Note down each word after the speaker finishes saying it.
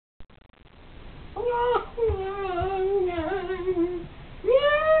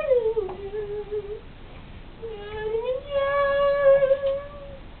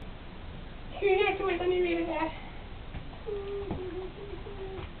Schön, so ist er nicht wieder da.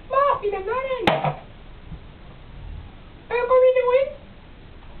 Mach wieder rein. Kom je doen?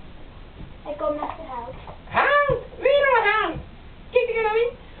 Ik kom naar de hout. Hout? Weer een hout? Kijk er nou in.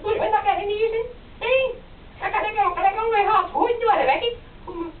 Hoe ben dat in hier zin? Hé, dan kan ik ook weer hout. Hoe is het nou? Weet ik.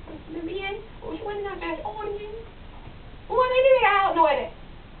 Kom er weer in. Hoe is het nou? Daar is oren in. Hoe moet je nu weer gehaald worden?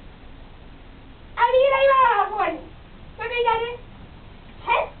 En hier even gehaald worden. Wat ben je dat doen?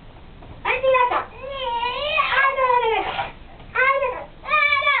 Hé? En die laat dat. Nee, aan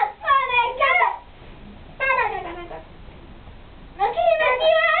Dan kun je met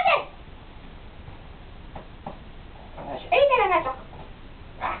die water. Dat is één en een toch.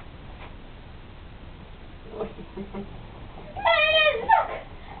 Ja. Maar dat is toch.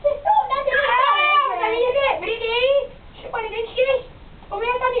 Het is toch dat je Ah, dan hier dit. Brigitte. Wat is dit serieus? Hoeveel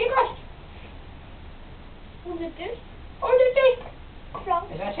heeft dat niet gekost? ondertussen. Ondertussen. Frank.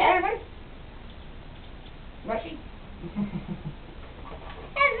 Is dat server? Merci.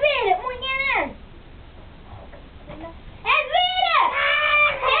 Het weer, het moet niet aan. Het weer!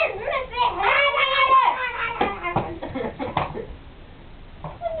 Het weer!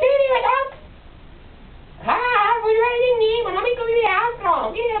 Zie je wat op? Ha, voor je weet niet, maar dan moet ik hem weer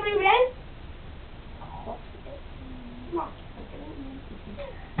aankrijgen. Zie je dat nu bent?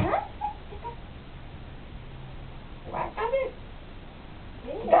 Waar staat het?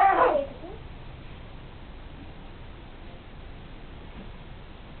 Daar!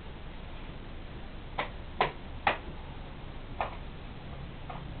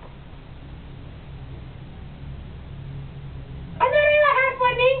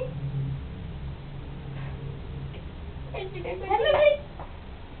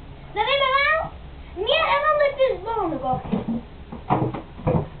 Dat hebben we wel. Meer en ondertussen bonen.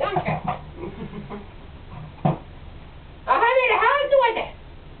 Dank je. Dan gaan we de hout worden.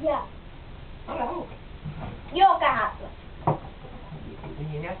 Ja. Hallo. Joka haten. Die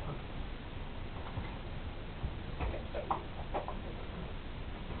doe je net goed.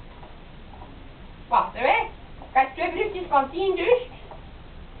 Wacht even. Ik heb 2 briefjes van 10 dus.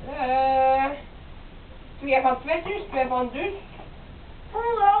 2 van 20, 2 van dus.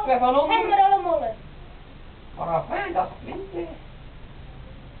 Hallo. 2 van 100. En maar alle mollen. Maar enfin, dat is 20.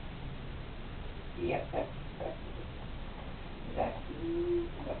 40, 16,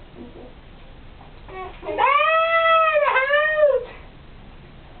 26. Daar, de hout!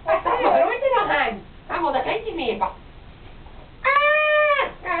 Waar staat mijn broodje nog aan? Gaan we dat kleintje meer pakken? Ah!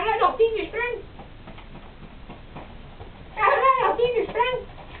 Ja, er nog 10 gesprong. Ja, er nog 10 gesprong.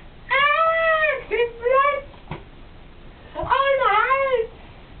 Ah! Ik zit bloed! Allemaal huid!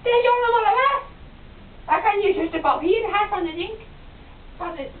 Het is allemaal weg! Dan kan je zus de papier gaan van de ding.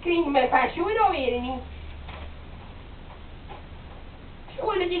 Want het kring mijn pensioen alweer niet. Zo,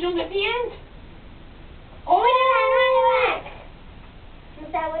 dat is onder die end. Oh ja,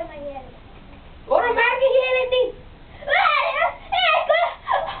 Dan zou we maar niet hebben. waarom maak je het niet?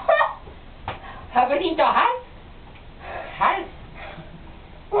 Hebben we niet te hard? Hard?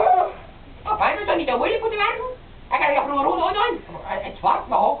 Of hij moet toch niet zo moeilijk moeten werken? Ik heb je vroeger ook doen. Het zwart,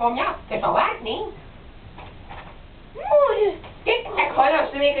 maar ook om ja, het is al werk, niet? Moeder. Kijk, ik ga nou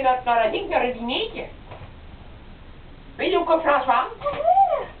eens weten dat naar een ding, naar een dinertje. Weet je hoe ik Frans van?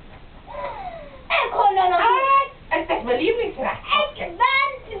 Ik kon er nog niet. Het is mijn lievelingsrecht. Ik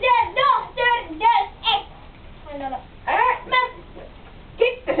ben de dochter, dus ik. Maar,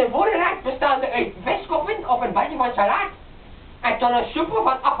 kijk, het is een voorgerecht bestaande uit viskoppen op een badje van salaat. En dan een soepje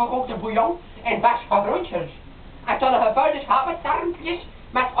van afgekookte bouillon en vers van groentjes. En dan een gevulde schapentarmpjes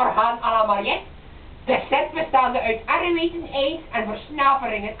met orgaan à la Marjette. Dessert bestaande uit arreweten, ijs en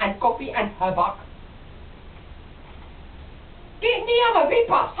versnaperingen en koffie en gebak. Kijk niet aan mijn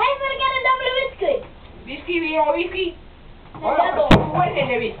wippas. Hij wil ik een dubbele whisky. Whisky weer, oh whisky. Een dubbel. Wat is een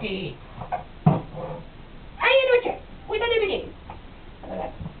whisky? En je doetje. Hoe is dat nu beneden?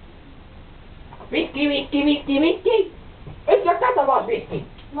 Whisky, whisky, whisky, whisky. Ik dacht dat dat was whisky.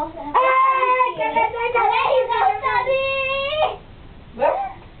 Mag ze hebben? Hey, ik heb het Wat?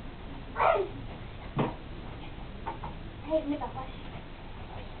 Hij met papa.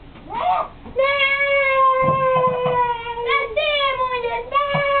 Nee! Dat is moeder.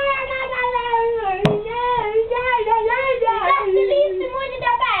 Dat is de liefste moeder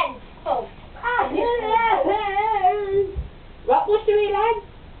daarbij. Oh. Wat moest je weer aan?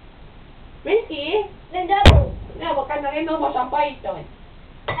 Whisky? Een dubbel. Nou, we kunnen alleen nog maar champagne doen.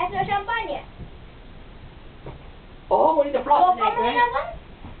 Hij is nog champagne. Oh, moet je de fles Wat nemen? kan je daarvan?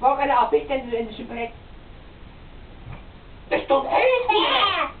 Waar kan de appie in de supermarkt? Er stond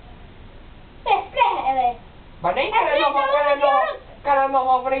Ja. Best krijgen. Maar nee, kan hij nog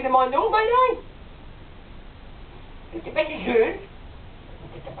wel voor ieder man doen bij mij? Het is een beetje zuur. Het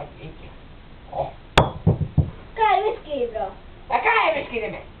is een beetje. Oh. Kan je whisky, bro? Daar kan je whisky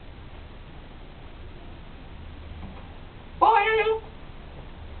ermee. Wat ga je nou doen?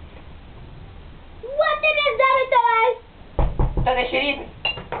 Wat is dat toch? Dat is jenever.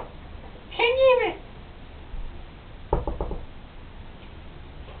 Jenever.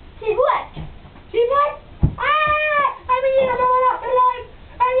 Zie wat? Zie wat? Ah, hij wil hier nog wel achterlaan.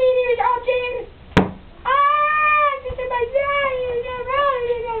 Hij wil hier met afzeven. Ah, het is een beetje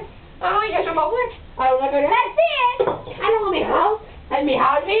draaien. Ah, ja, zo maar goed. Hij wil lekker. Wat zie je? Ga nog mee halen. En mee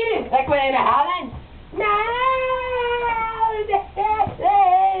halen weer. Ik wil hem halen.